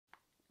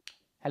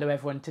Hello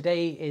everyone,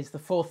 today is the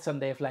fourth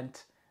Sunday of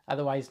Lent,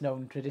 otherwise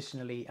known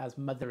traditionally as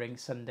Mothering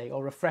Sunday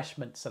or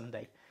Refreshment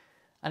Sunday.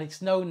 And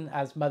it's known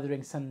as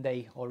Mothering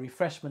Sunday or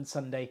Refreshment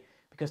Sunday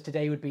because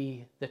today would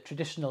be the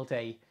traditional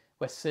day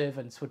where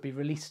servants would be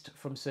released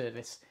from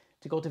service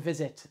to go to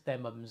visit their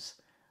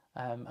mums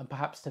and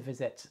perhaps to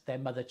visit their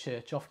mother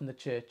church, often the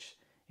church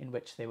in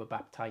which they were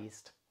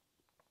baptised.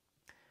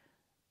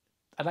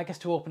 I'd like us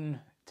to open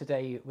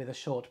today with a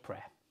short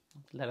prayer.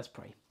 Let us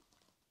pray.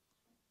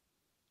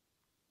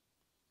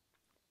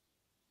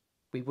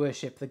 We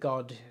worship the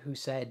God who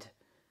said,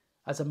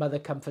 "As a mother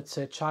comforts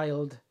her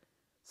child,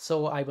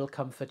 so I will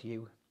comfort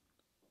you."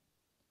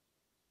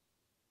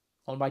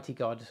 Almighty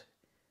God,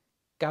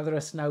 gather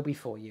us now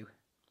before you,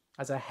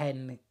 as a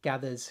hen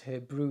gathers her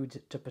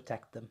brood to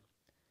protect them.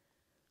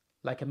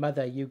 Like a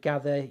mother, you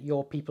gather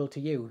your people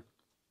to you.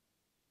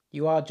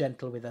 You are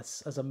gentle with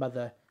us as a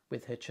mother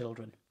with her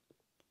children.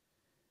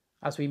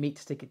 As we meet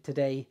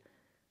today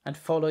and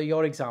follow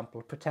your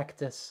example,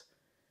 protect us,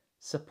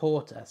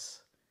 support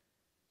us,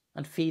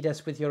 and feed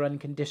us with your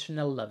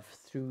unconditional love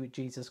through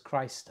Jesus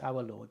Christ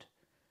our Lord.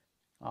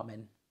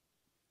 Amen.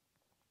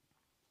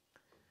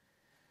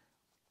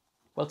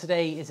 Well,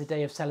 today is a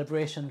day of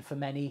celebration for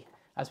many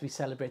as we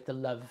celebrate the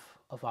love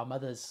of our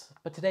mothers.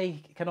 But today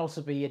can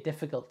also be a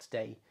difficult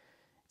day.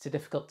 It's a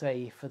difficult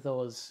day for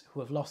those who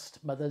have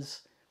lost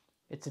mothers.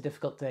 It's a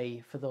difficult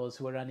day for those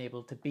who are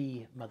unable to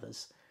be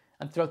mothers.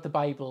 And throughout the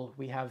Bible,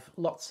 we have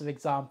lots of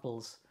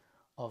examples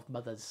of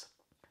mothers.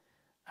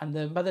 And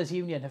the Mothers'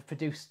 Union have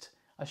produced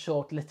a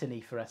short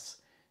litany for us,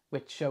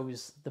 which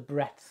shows the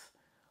breadth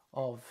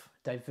of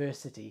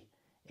diversity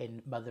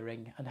in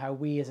mothering and how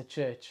we as a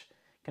church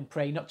can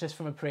pray not just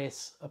from a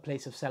place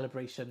of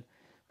celebration,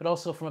 but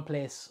also from a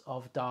place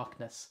of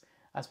darkness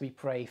as we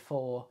pray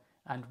for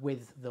and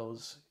with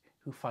those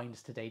who find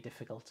today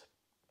difficult.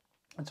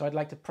 And so I'd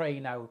like to pray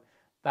now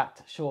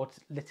that short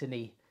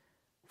litany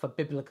for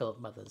biblical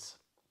mothers.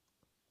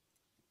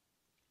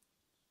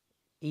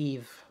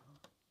 Eve,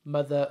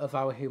 mother of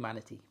our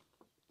humanity,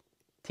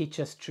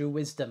 teach us true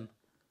wisdom,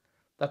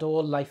 that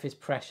all life is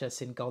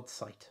precious in God's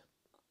sight.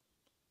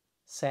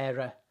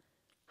 Sarah,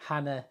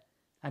 Hannah,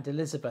 and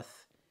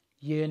Elizabeth,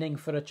 yearning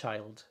for a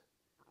child,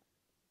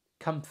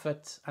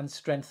 comfort and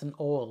strengthen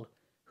all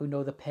who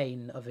know the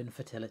pain of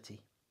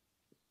infertility.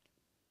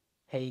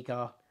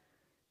 Hagar,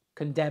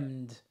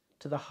 condemned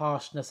to the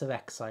harshness of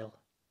exile,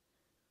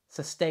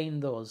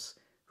 sustain those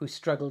who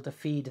struggle to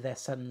feed their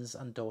sons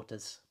and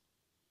daughters.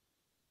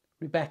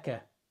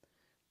 Rebecca,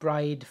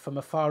 bride from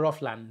a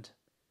far-off land,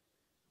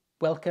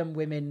 welcome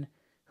women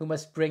who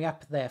must bring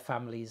up their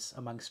families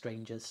among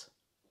strangers.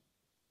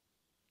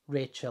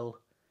 Rachel,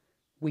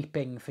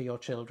 weeping for your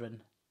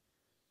children,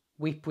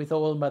 weep with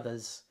all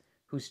mothers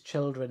whose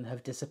children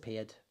have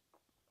disappeared.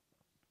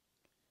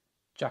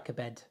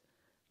 Jochebed,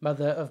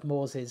 mother of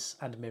Moses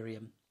and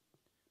Miriam,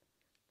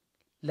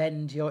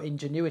 lend your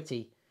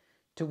ingenuity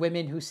to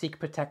women who seek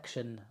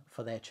protection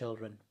for their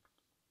children.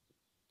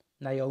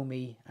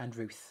 Naomi and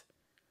Ruth,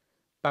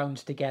 bound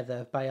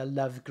together by a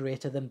love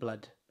greater than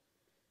blood,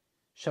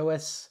 show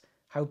us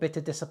how bitter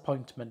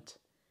disappointment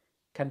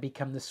can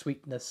become the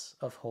sweetness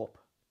of hope.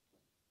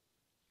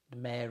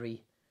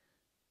 Mary,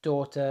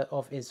 daughter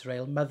of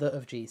Israel, mother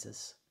of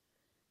Jesus,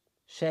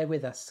 share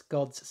with us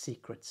God's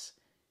secrets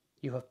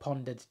you have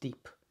pondered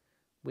deep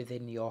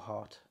within your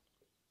heart.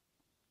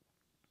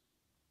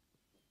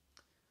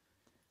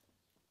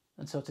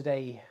 And so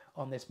today,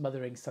 on this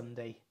Mothering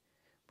Sunday,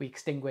 we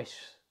extinguish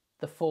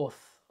the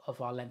fourth of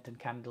our Lenten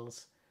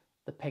candles,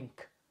 the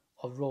pink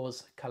or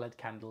rose-coloured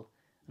candle.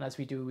 And as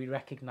we do, we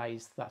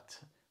recognise that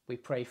we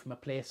pray from a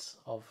place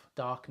of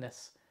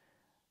darkness,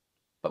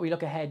 but we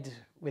look ahead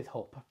with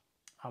hope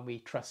and we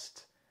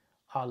trust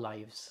our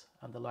lives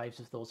and the lives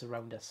of those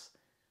around us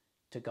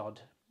to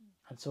God.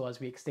 And so as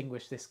we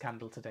extinguish this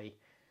candle today,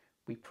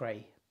 we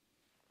pray.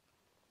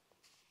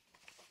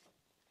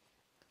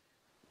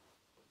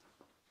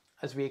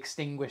 As we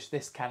extinguish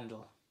this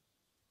candle,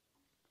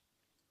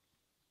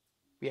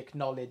 we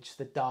acknowledge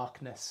the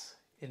darkness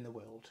in the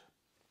world.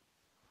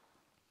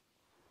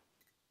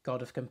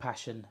 God of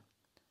compassion,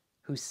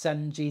 whose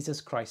Son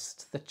Jesus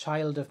Christ, the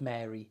child of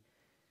Mary,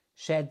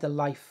 shared the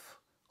life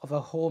of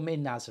a home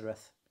in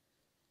Nazareth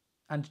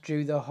and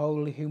drew the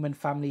whole human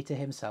family to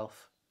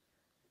himself,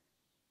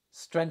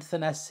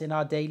 strengthen us in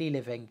our daily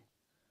living,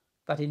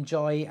 that in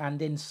joy and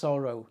in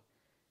sorrow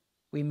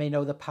we may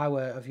know the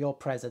power of your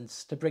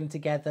presence to bring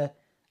together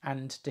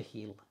and to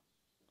heal.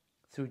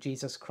 Through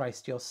Jesus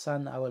Christ, your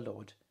Son, our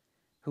Lord,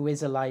 who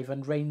is alive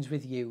and reigns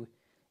with you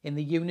in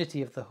the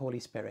unity of the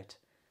Holy Spirit,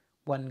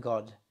 one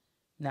God,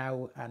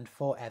 now and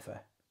forever.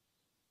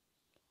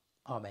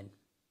 Amen.